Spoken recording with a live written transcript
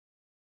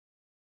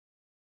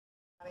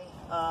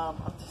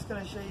I'm just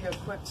going to show you a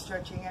quick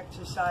stretching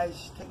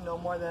exercise. Take no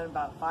more than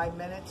about 5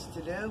 minutes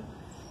to do.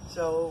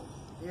 So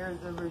here's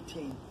the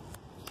routine.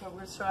 So we're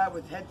going to start out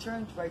with head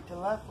turns, right to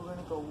left. We're going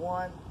to go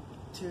 1,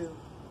 2,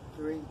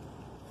 3,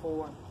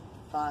 4,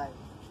 5,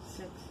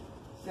 6,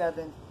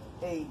 7,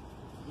 8,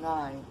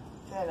 9,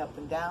 10. Up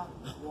and down.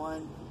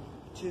 1,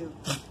 2,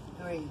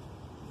 3,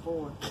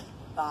 4,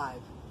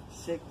 5,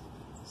 6,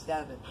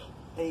 7,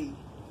 8,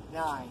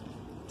 9,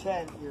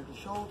 10. Ear to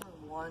shoulder.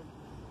 1,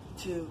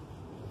 2,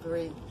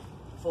 3,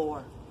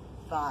 4,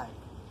 5,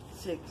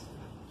 6,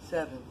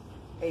 7,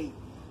 8,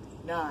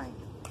 9,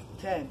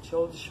 10.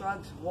 Shoulder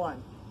shrugs.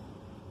 1,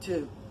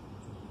 2,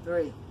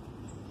 3,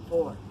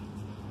 4,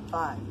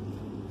 5,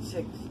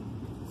 6,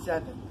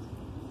 7,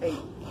 8,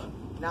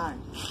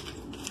 9,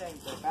 10.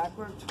 Go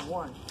backwards.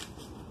 1,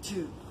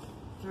 2,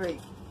 3,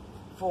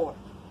 4,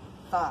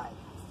 5,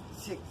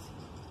 6,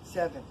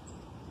 7,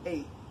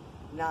 8,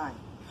 9,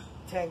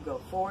 10. Go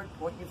forward.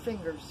 Point your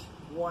fingers.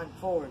 1,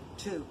 forward.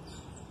 2,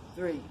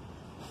 3,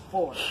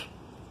 4,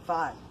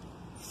 5,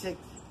 6,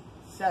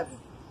 7,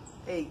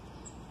 8,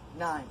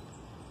 9,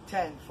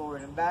 10.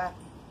 Forward and back.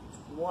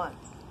 1,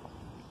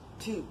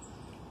 2,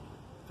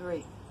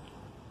 3,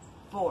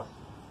 4,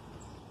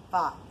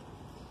 5,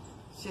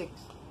 6,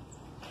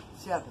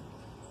 7,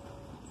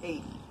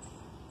 8,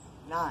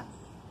 9,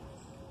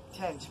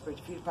 10. Spread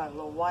your feet apart a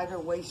little wider.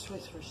 Waist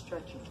twist for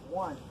stretching.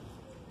 1,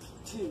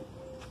 2,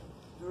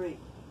 3,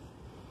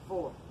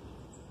 4,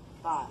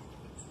 5,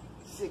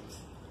 6,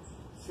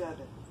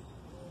 7,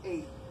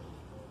 8,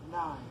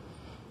 9,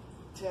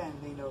 10.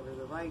 Lean over to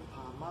the right,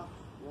 palm up.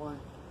 1.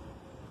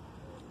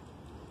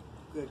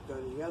 Good. Go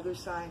to the other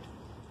side.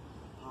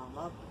 Palm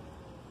up.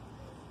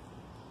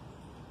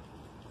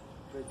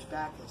 Bridge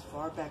back as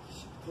far back as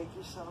you can take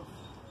yourself.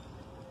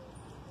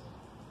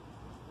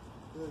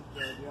 Good.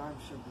 Grab the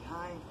arms from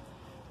behind.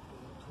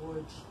 Go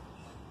towards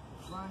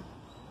the front.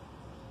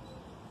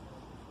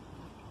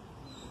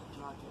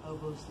 Drop your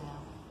elbows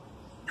down.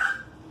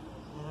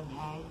 Let them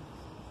hang.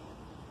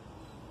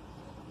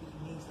 Keep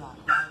your knees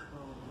locked out. Go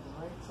over to the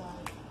right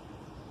side.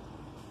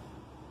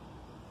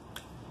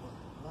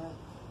 Go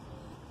left.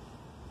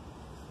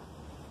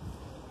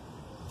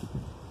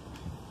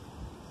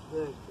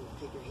 Good.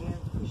 Take your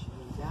hands, push your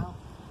knees out.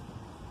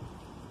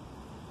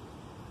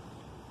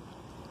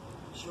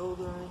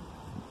 Shoulder in.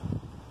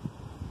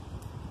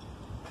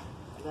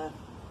 Left.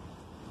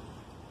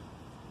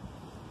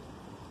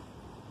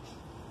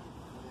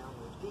 Now a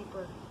little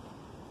deeper.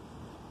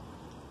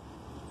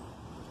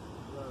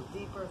 A little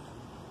deeper.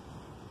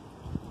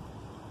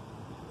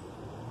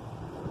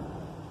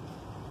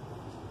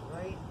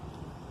 Right.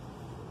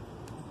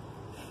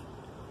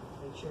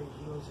 Make sure your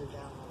heels are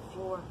down on the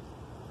floor.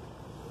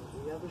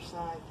 The other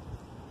side.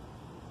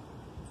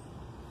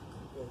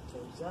 Good.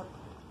 Toes up.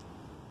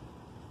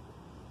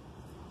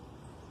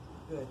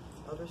 Good.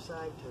 Other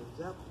side.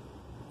 Toes up.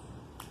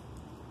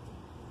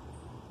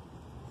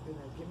 Good.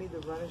 Now give me the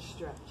runner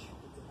stretch.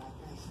 Get the back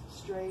nice and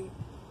straight.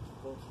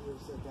 Both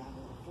heels are down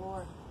on the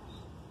floor.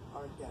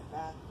 Arch that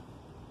back.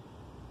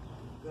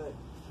 Good.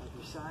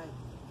 Other side.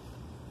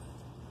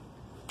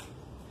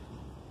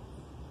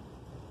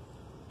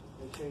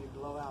 Make sure you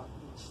blow out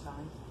each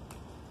time.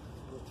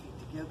 Both feet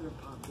together,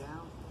 palm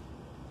down.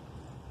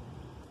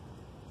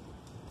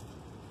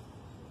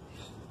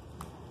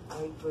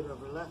 Right foot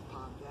over left,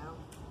 palm down.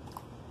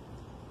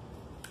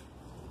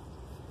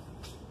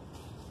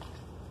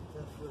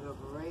 Left foot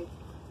over right,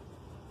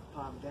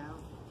 palm down.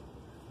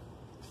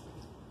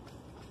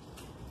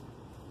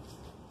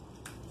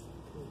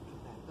 Good, get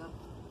back up.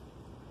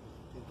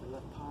 Take the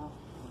left palm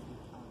on the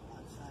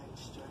outside,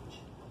 stretch.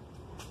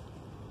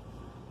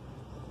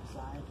 Other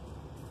side.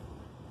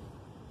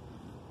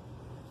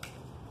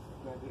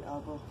 Grab your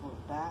elbow, pull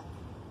it back.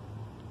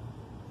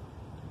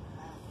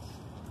 Back.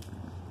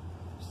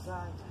 Other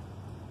side.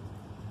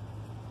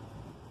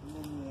 And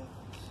then the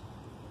ankles.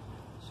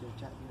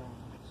 Stretch out your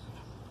ankles.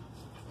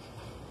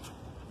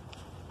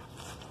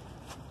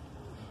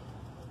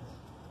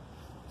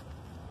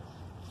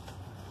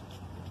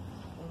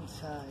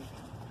 Inside.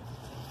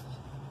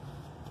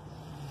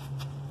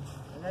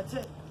 And that's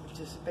it.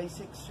 Just a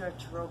basic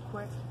stretch real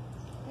quick.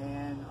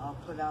 And I'll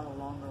put out a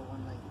longer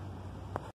one later.